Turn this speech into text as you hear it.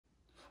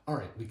All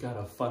right, we got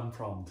a fun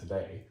problem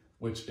today,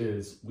 which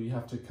is we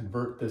have to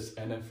convert this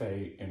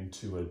NFA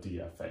into a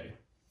DFA.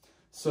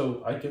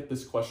 So I get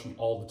this question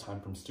all the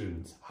time from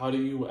students. How do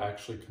you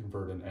actually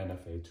convert an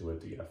NFA to a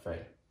DFA?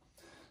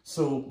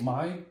 So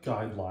my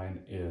guideline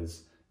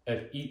is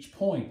at each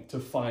point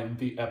to find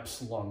the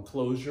epsilon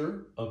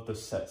closure of the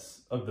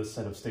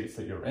set of states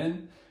that you're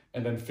in,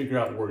 and then figure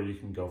out where you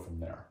can go from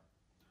there.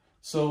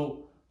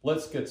 So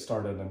let's get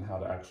started on how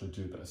to actually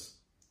do this.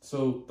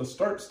 So the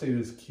start state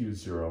is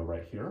Q0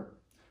 right here.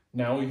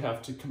 Now we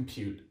have to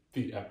compute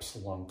the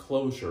epsilon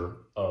closure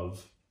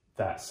of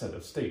that set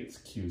of states,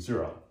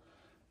 Q0.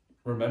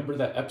 Remember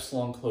that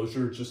epsilon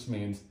closure just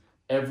means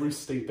every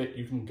state that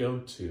you can go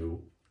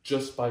to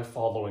just by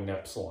following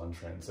epsilon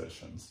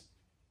transitions.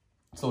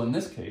 So in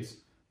this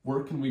case,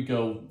 where can we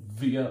go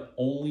via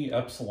only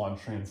epsilon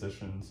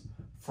transitions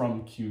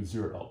from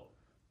Q0?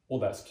 Well,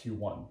 that's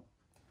Q1.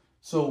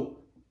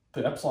 So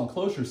the epsilon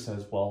closure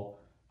says, well,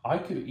 I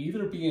could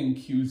either be in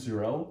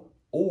Q0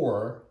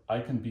 or I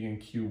can be in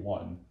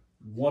Q1.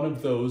 One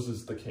of those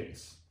is the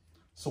case.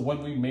 So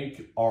when we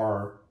make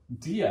our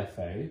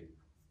DFA,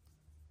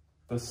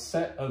 the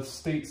set of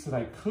states that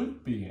I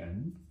could be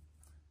in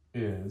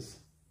is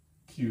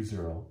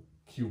Q0,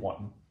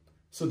 Q1.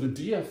 So the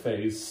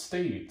DFA's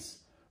states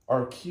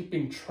are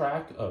keeping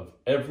track of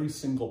every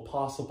single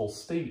possible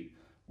state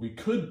we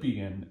could be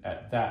in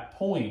at that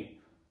point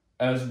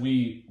as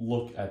we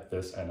look at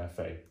this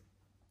NFA.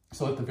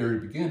 So at the very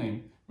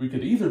beginning, we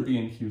could either be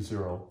in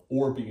Q0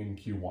 or be in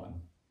Q1.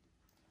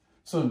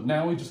 So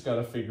now we just got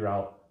to figure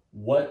out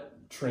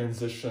what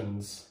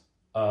transitions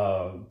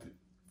from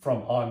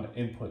on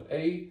input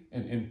A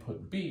and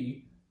input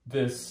B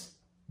this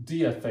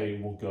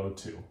DFA will go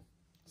to.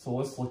 So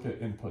let's look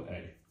at input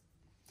A.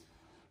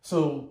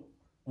 So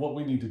what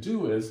we need to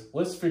do is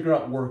let's figure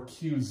out where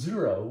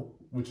Q0,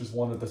 which is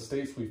one of the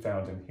states we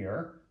found in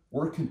here,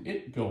 where can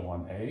it go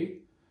on A?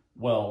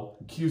 Well,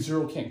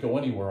 Q0 can't go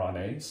anywhere on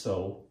A,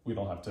 so we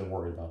don't have to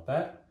worry about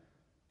that.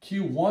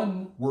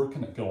 Q1, where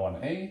can it go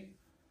on A?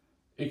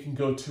 It can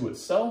go to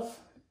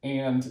itself,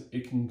 and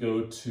it can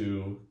go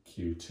to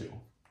Q2.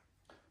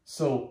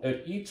 So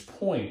at each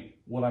point,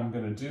 what I'm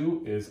going to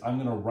do is I'm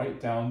going to write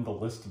down the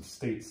list of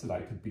states that I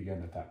could be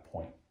in at that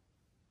point.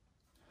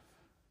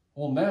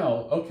 Well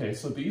now, okay,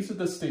 so these are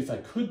the states I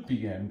could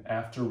be in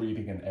after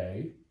reading an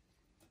A,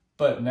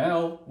 but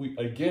now we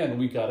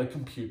got to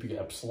compute the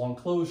epsilon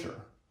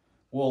closure.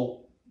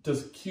 Well,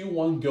 does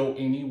Q1 go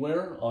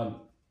anywhere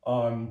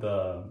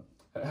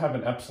have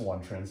an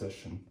epsilon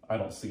transition? I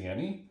don't see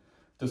any.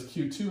 Does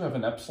Q2 have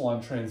an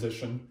epsilon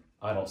transition?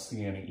 I don't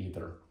see any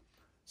either.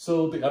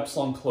 So the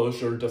epsilon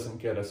closure doesn't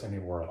get us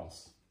anywhere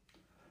else.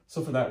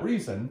 So for that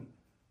reason,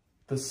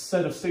 the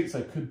set of states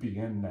I could be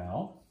in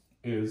now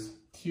is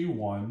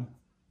Q1,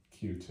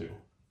 Q2.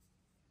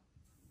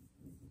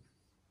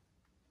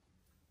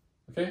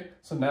 Okay,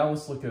 so now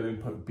let's look at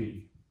input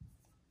B.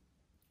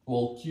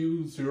 Well,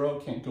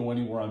 Q0 can't go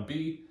anywhere on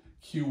B.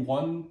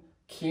 Q1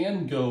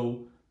 can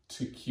go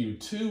to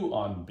Q2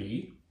 on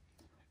B.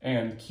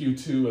 And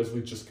Q2, as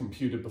we just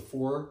computed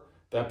before,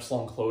 the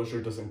epsilon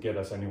closure doesn't get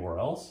us anywhere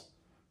else.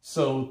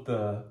 So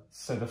the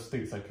set of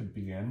states I could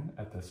be in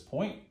at this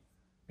point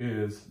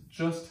is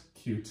just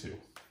Q2.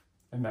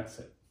 And that's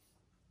it.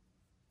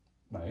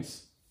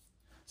 Nice.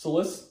 So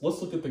let's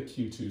look at the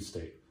Q2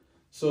 state.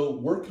 So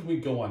where can we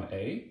go on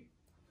A?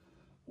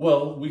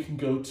 Well, we can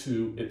go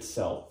to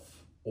itself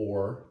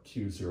or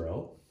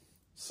Q0.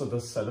 So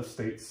the set of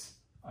states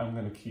I'm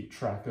going to keep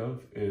track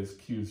of is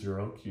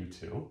Q0,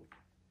 Q2.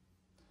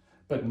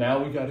 But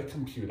now we got to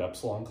compute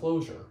epsilon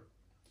closure.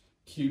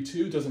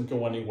 Q2 doesn't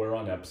go anywhere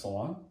on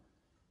epsilon.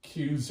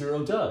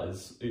 Q0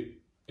 does. It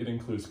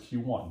includes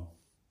Q1.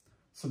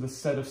 So the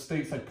set of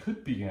states I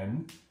could be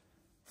in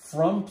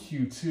from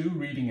Q2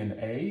 reading an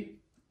A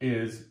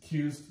is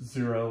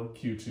Q0,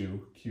 Q2,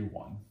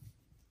 Q1.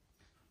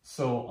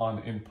 So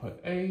on input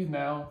A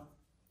now,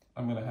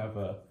 I'm going to have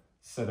a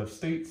set of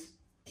states,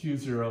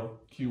 Q0,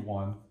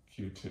 Q1,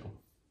 Q2.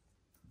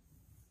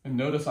 And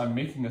notice I'm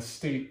making a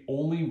state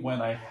only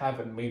when I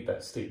haven't made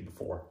that state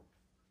before,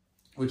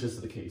 which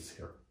is the case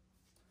here.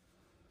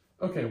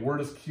 Okay, where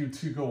does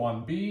Q2 go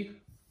on B?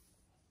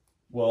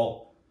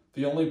 Well,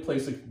 the only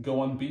place it can go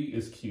on B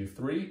is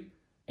Q3,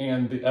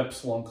 and the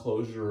epsilon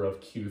closure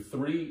of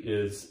Q3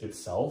 is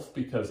itself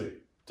because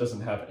it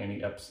doesn't have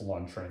any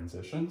epsilon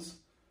transitions.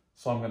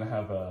 So I'm going to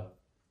have a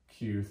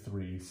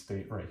Q3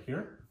 state right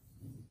here.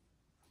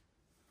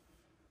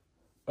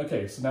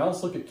 Okay, so now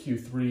let's look at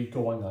Q3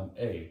 going on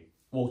A.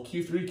 Well,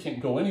 Q3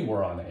 can't go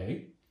anywhere on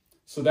A,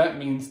 so that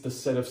means the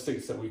set of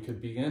states that we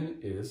could be in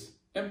is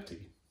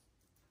empty,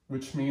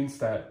 which means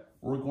that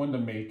we're going to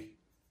make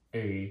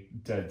a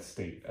dead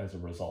state as a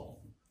result.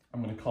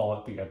 I'm going to call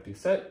it the empty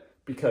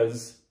set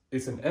because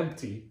it's an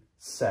empty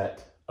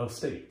set of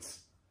states.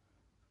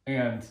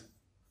 And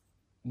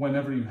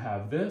whenever you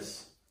have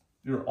this,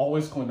 you're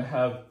always going to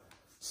have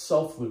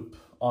self-loop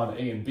on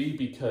A and B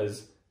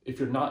because if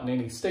you're not in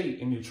any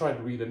state and you try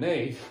to read an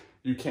A,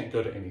 you can't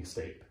go to any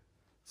state.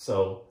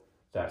 So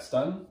that's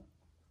done.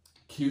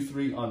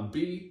 Q3 on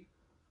B,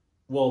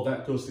 well,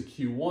 that goes to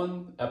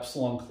Q1.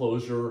 Epsilon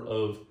closure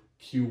of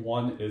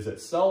Q1 is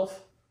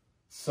itself.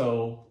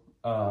 So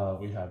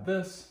we have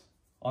this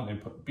on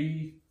input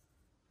B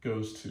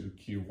goes to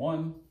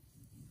Q1.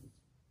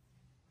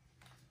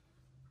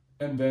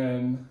 And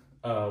then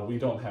we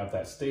don't have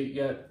that state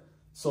yet.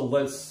 So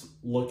let's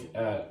look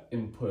at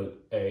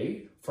input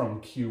A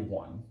from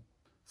Q1.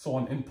 So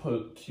on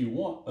input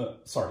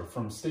Q1,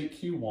 from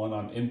state Q1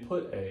 on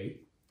input A,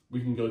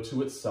 we can go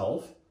to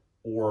itself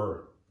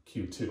or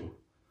Q2.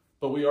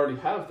 But we already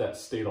have that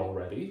state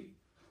already.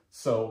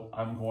 So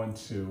I'm going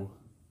to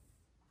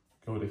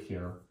go to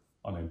here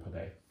on input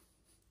A.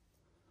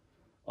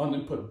 On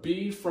input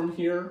B from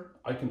here,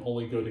 I can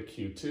only go to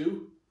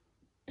Q2,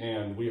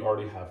 and we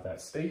already have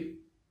that state.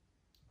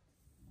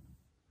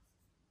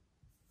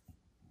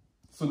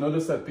 So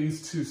notice that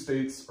these two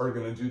states are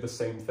going to do the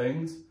same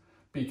things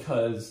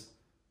because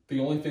the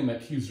only thing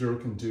that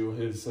Q0 can do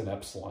is an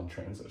epsilon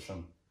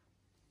transition.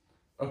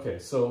 Okay,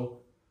 so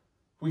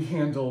we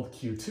handled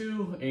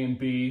Q2, A and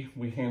B,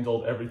 we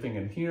handled everything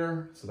in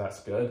here, so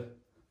that's good.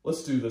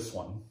 Let's do this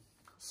one.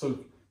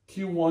 So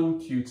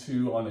Q1,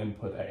 Q2 on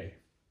input A.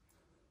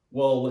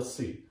 Well, let's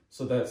see.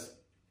 So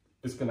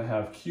it's going to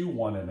have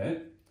Q1 in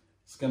it.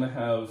 It's going to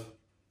have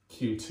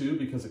Q2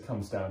 because it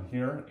comes down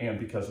here and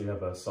because we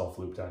have a self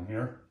loop down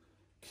here.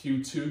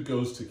 Q2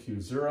 goes to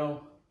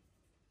Q0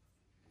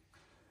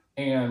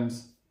 and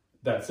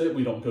that's it.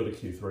 We don't go to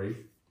Q3.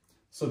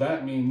 So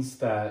that means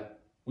that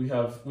we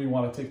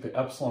want to take the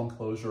epsilon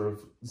closure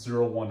of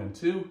 0, 1, and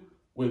 2,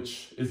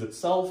 which is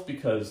itself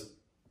because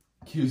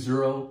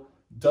Q0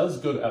 does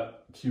go to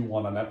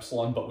Q1 on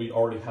epsilon, but we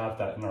already have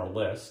that in our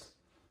list.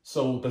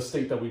 So the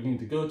state that we need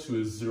to go to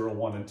is 0,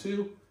 1, and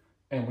 2,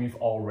 and we've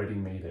already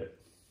made it.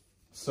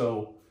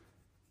 So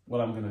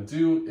what I'm going to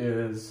do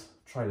is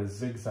try to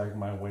zigzag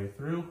my way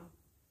through.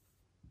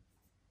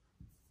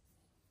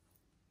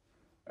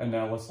 And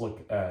now let's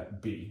look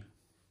at B.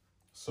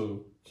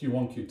 So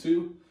Q1,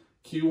 Q2.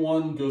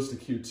 Q1 goes to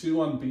Q2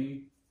 on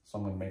B, so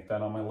I'm going to make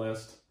that on my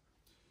list.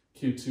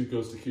 Q2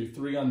 goes to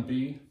Q3 on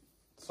B,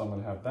 so I'm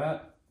going to have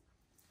that.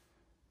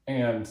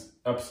 And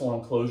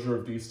epsilon closure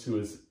of these two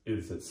is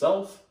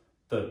itself,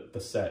 the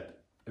set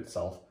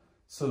itself.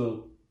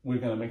 So we're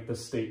going to make the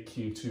state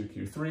Q2,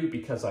 Q3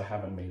 because I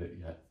haven't made it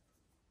yet.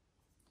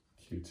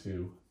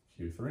 Q2,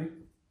 Q3.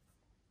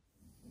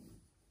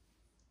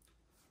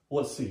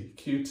 Let's see,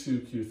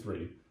 Q2,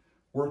 Q3.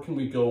 Where can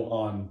we go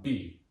on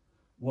B?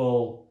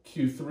 Well,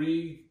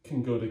 Q3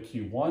 can go to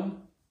Q1.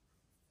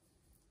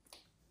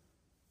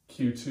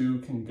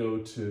 Q2 can go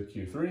to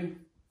Q3.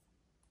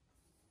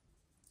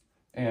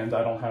 And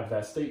I don't have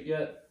that state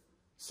yet,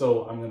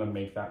 so I'm going to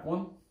make that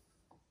one.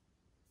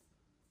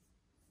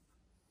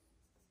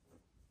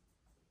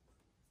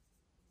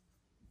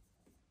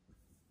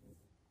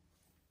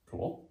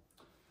 Cool.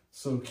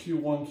 So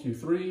Q1,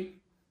 Q3,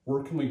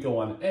 where can we go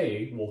on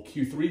A? Well,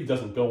 Q3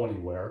 doesn't go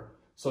anywhere.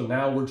 So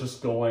now we're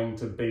just going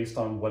to based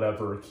on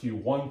whatever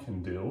Q1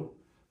 can do,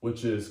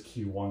 which is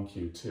Q1,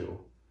 Q2.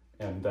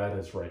 And that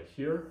is right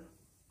here.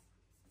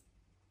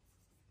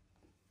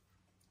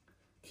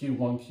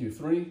 Q1,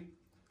 Q3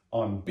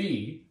 on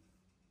B.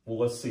 Well,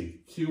 let's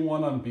see.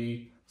 Q1 on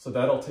B, so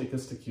that'll take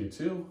us to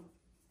Q2.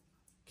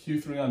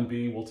 Q3 on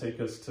B will take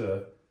us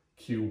to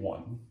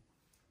Q1.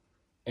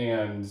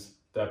 And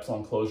the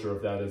epsilon closure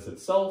of that is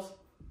itself.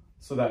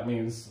 So that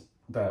means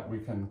that we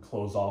can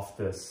close off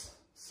this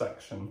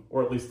section,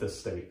 or at least this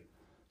state.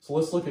 So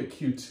let's look at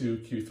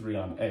Q2,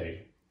 Q3 on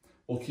A.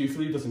 Well,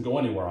 Q3 doesn't go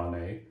anywhere on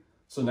A.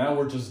 So now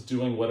we're just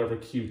doing whatever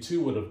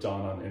Q2 would have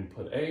done on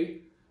input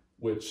A,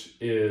 which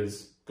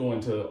is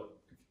going to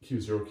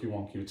Q0,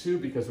 Q1,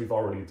 Q2, because we've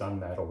already done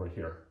that over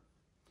here.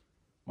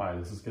 My,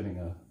 this is getting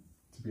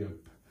to be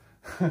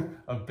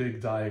a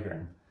big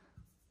diagram.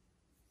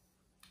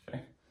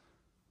 Okay,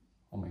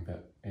 I'll make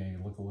that A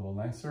look a little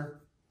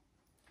nicer.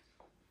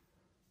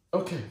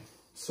 Okay,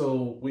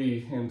 so we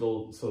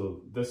handled,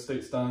 so this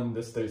state's done,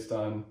 this state's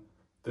done,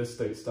 this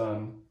state's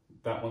done,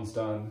 that one's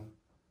done,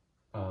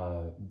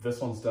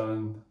 this one's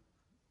done.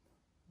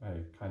 I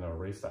kind of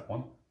erased that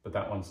one, but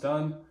that one's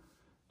done.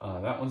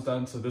 That one's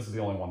done, so this is the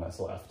only one that's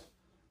left.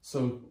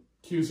 So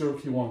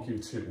Q0, Q1,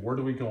 Q2, where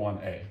do we go on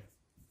A?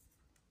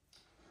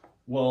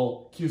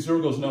 Well,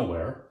 Q0 goes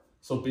nowhere,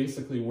 so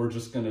basically we're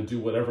just going to do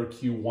whatever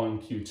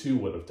Q1, Q2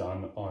 would have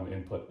done on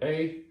input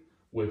A,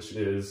 which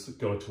is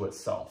go to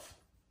itself.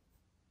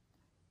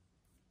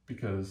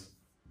 Because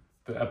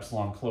the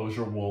epsilon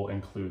closure will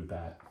include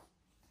that,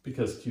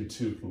 because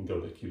Q2 can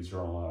go to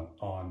Q0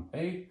 on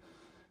A.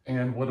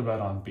 And what about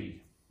on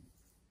B?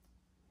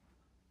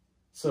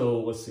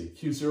 So let's see,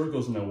 Q0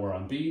 goes nowhere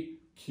on B,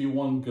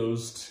 Q1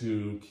 goes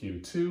to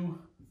Q2,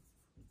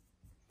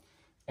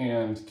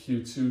 and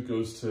Q2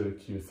 goes to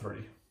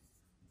Q3.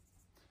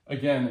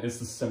 Again, it's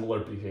the similar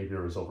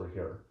behavior as over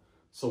here.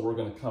 So we're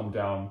going to come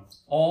down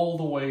all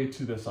the way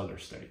to this other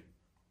state.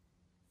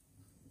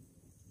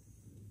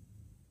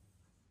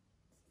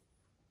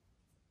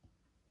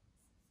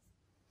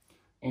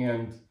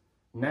 And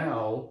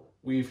now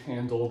we've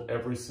handled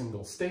every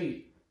single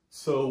state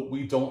So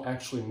we don't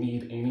actually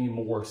need any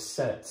more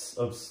sets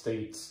of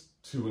states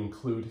to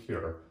include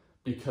here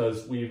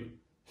because we've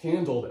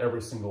handled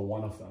every single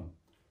one of them.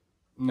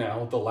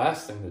 Now, the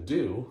last thing to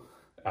do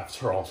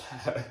after all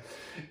that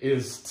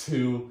is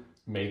to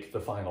make the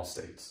final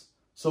states.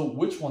 So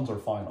which ones are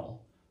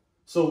final?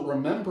 So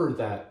remember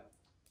that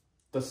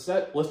the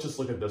set, let's just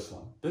look at this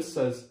one. This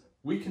says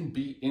we can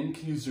be in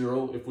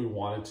Q0 if we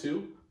wanted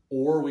to,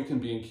 or we can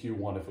be in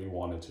Q1 if we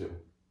wanted to.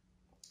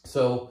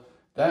 So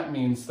that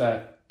means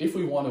that if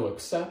we want to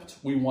accept,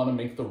 we want to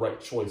make the right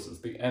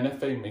choices. The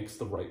NFA makes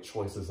the right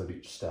choices at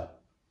each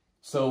step.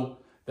 So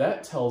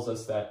that tells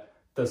us that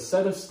the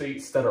set of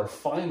states that are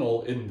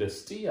final in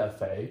this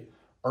DFA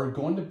are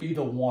going to be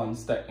the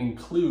ones that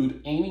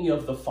include any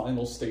of the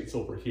final states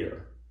over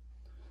here.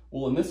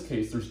 Well, in this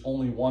case, there's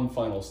only one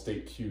final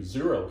state,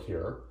 Q0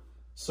 here.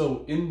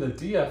 So in the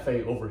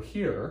DFA over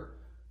here,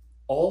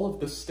 all of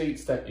the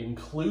states that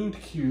include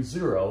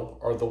Q0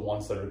 are the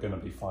ones that are going to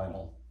be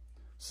final.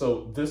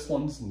 So this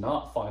one's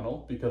not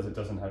final because it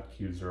doesn't have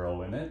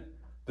Q0 in it.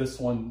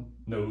 This one,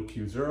 no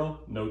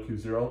Q0, no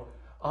Q0.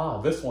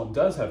 Ah, this one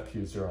does have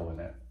Q0 in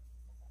it.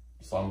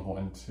 So I'm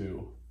going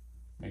to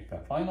make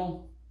that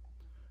final.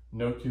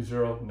 No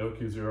Q0, no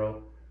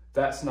Q0.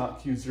 That's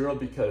not Q0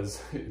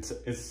 because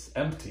it's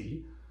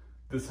empty.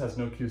 This has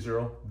no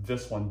Q0.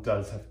 This one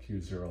does have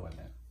Q0 in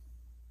it.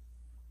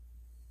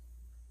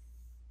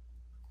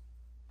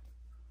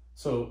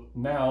 So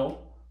now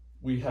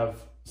we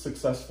have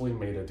successfully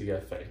made a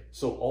DFA.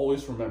 So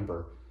always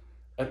remember,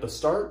 at the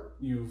start,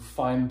 you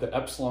find the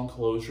epsilon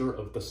closure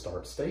of the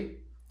start state.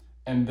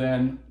 And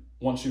then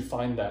once you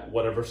find that,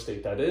 whatever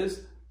state that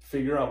is,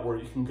 figure out where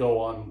you can go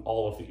on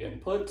all of the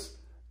inputs.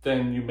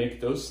 Then you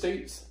make those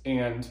states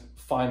and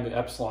find the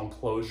epsilon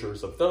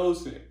closures of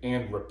those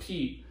and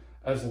repeat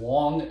as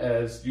long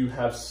as you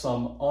have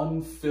some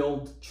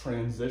unfilled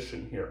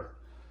transition here.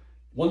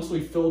 Once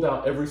we filled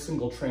out every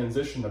single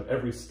transition of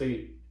every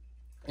state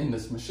in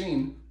this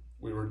machine,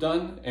 we were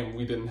done and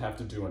we didn't have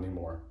to do any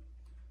more.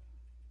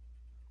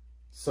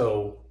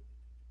 So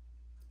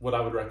what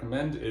I would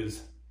recommend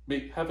is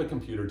have a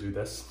computer do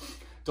this.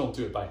 Don't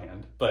do it by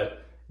hand,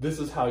 but this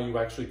is how you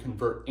actually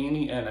convert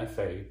any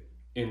NFA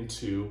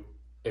into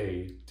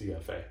a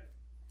DFA.